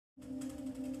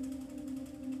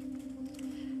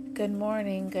Good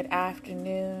morning, good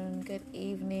afternoon, good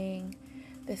evening.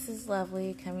 This is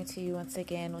Lovely coming to you once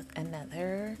again with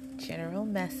another general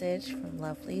message from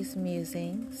Lovely's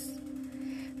Musings.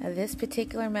 Now, this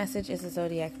particular message is a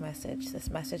zodiac message. This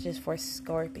message is for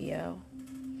Scorpio.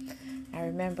 Now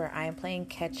remember, I am playing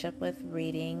catch up with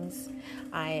readings.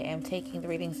 I am taking the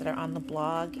readings that are on the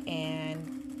blog and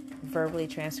verbally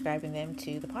transcribing them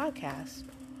to the podcast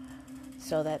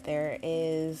so that there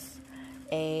is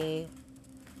a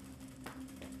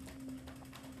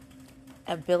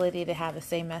ability to have the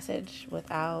same message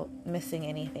without missing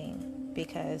anything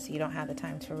because you don't have the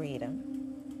time to read them.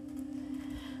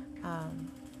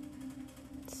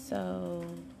 So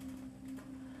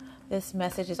this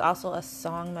message is also a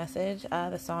song message.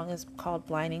 The song is called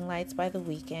Blinding Lights by The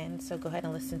Weeknd. So go ahead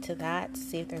and listen to that to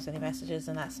see if there's any messages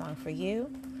in that song for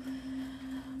you.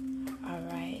 All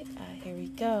right, here we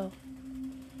go.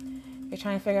 You're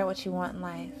trying to figure out what you want in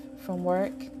life, from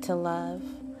work to love.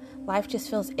 Life just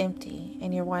feels empty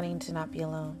and you're wanting to not be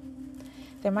alone.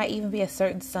 There might even be a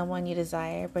certain someone you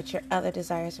desire, but your other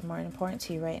desires are more important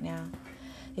to you right now.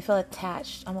 You feel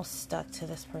attached, almost stuck to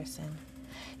this person.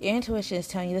 Your intuition is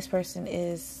telling you this person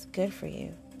is good for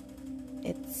you.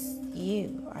 It's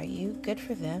you. Are you good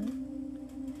for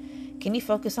them? Can you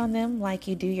focus on them like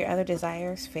you do your other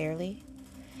desires fairly?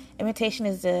 Imitation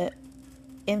is the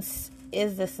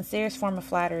sincerest form of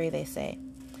flattery, they say.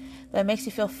 But it makes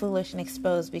you feel foolish and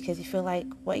exposed because you feel like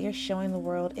what you're showing the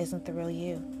world isn't the real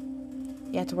you.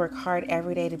 You have to work hard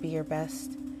every day to be your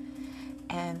best.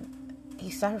 And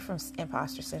you suffer from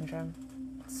imposter syndrome.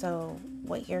 So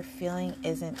what you're feeling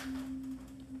isn't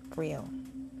real.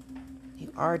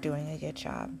 You are doing a good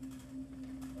job.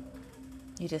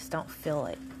 You just don't feel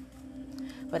it.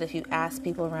 But if you ask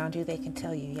people around you, they can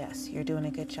tell you, yes, you're doing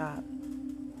a good job.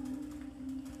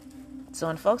 So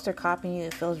when folks are copying you,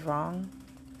 it feels wrong.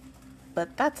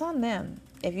 But that's on them.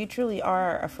 If you truly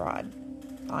are a fraud,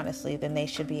 honestly, then they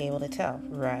should be able to tell,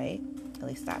 right? At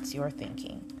least that's your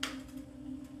thinking.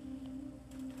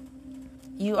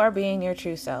 You are being your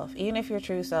true self, even if your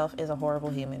true self is a horrible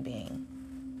human being.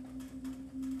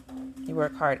 You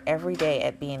work hard every day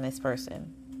at being this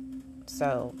person.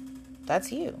 So that's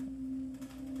you.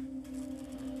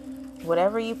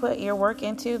 Whatever you put your work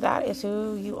into, that is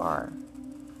who you are.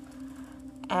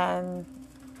 And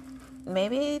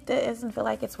maybe it doesn't feel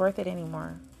like it's worth it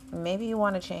anymore. Maybe you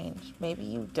want to change. Maybe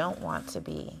you don't want to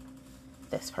be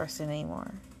this person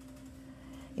anymore.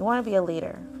 You want to be a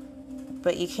leader,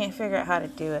 but you can't figure out how to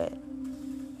do it.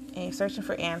 And you're searching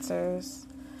for answers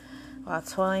while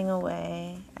toiling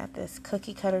away at this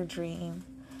cookie cutter dream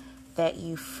that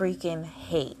you freaking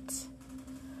hate.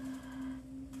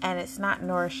 And it's not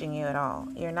nourishing you at all.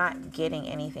 You're not getting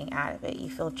anything out of it. You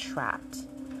feel trapped.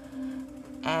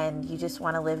 And you just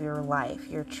want to live your life,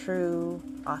 your true,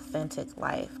 authentic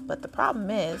life. But the problem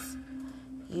is,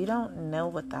 you don't know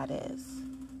what that is.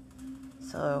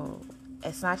 So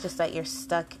it's not just that you're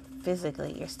stuck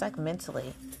physically, you're stuck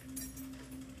mentally.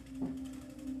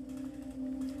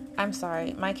 I'm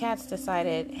sorry, my cats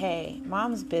decided, hey,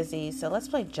 mom's busy, so let's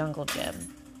play Jungle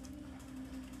Gym.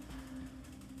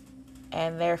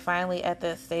 And they're finally at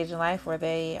the stage in life where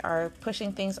they are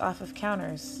pushing things off of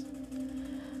counters.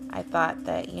 I thought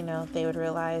that, they would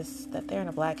realize that they're in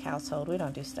a black household. We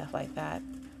don't do stuff like that.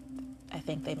 I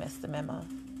think they missed the memo.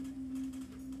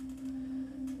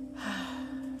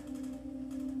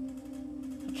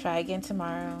 I'll try again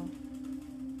tomorrow.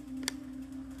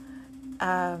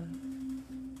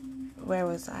 Where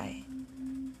was I?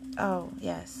 Oh,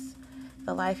 yes.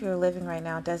 The life you're living right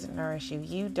now doesn't nourish you.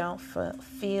 You don't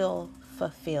feel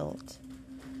fulfilled.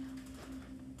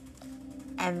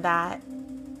 And that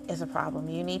is a problem.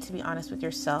 You need to be honest with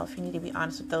yourself. You need to be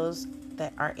honest with those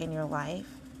that are in your life.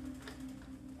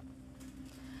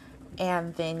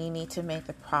 And then you need to make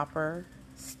the proper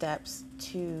steps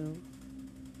to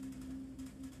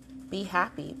be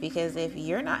happy. Because if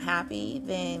you're not happy,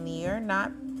 then you're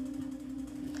more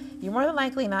than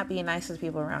likely not being nice to the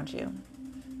people around you.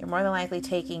 You're more than likely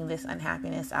taking this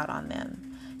unhappiness out on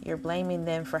them. You're blaming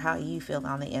them for how you feel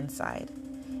on the inside.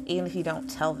 Even if you don't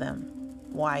tell them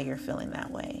why you're feeling that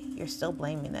way, you're still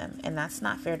blaming them. And that's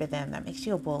not fair to them. That makes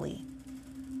you a bully.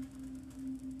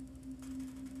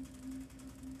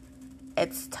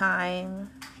 It's time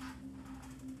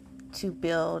to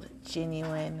build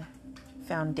genuine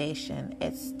foundation.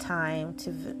 It's time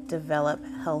to develop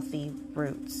healthy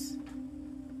roots,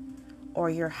 or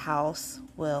your house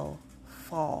will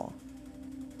fall.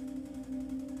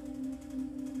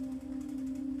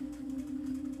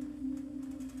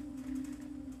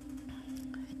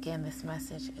 Again, this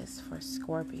message is for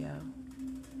Scorpio,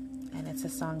 and it's a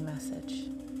song message.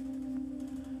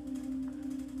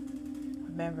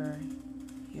 Remember,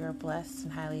 you are blessed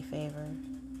and highly favored,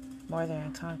 more than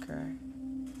a conqueror.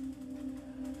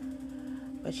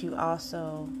 But you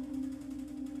also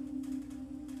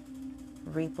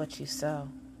reap what you sow.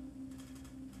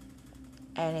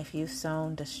 And if you've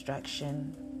sown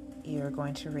destruction, you're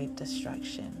going to reap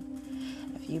destruction.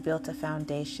 If you built a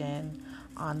foundation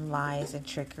on lies and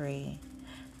trickery,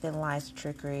 then lies and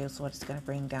trickery is what's going to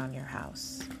bring down your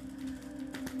house.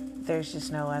 There's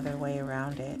just no other way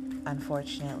around it,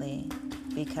 unfortunately,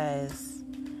 because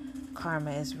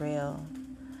karma is real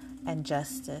and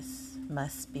justice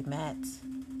must be met.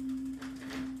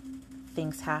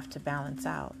 Things have to balance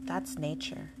out. That's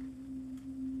nature.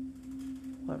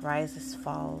 What rises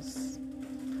falls.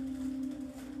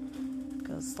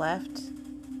 Goes left,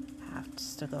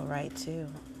 has to go right too.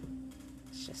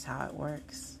 It's just how it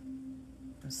works.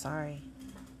 I'm sorry.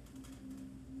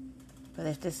 But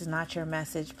if this is not your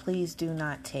message, please do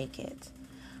not take it.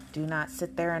 Do not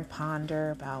sit there and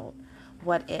ponder about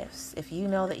what ifs. If you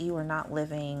know that you are not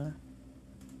living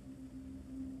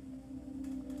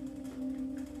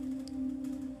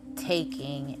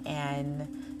taking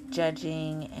and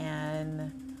judging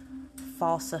and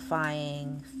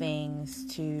falsifying things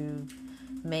to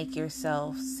make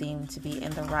yourself seem to be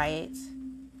in the right,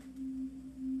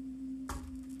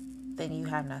 then you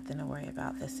have nothing to worry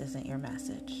about. This isn't your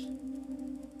message.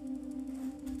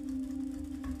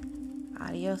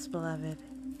 Adios, beloved.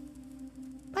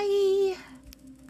 Bye.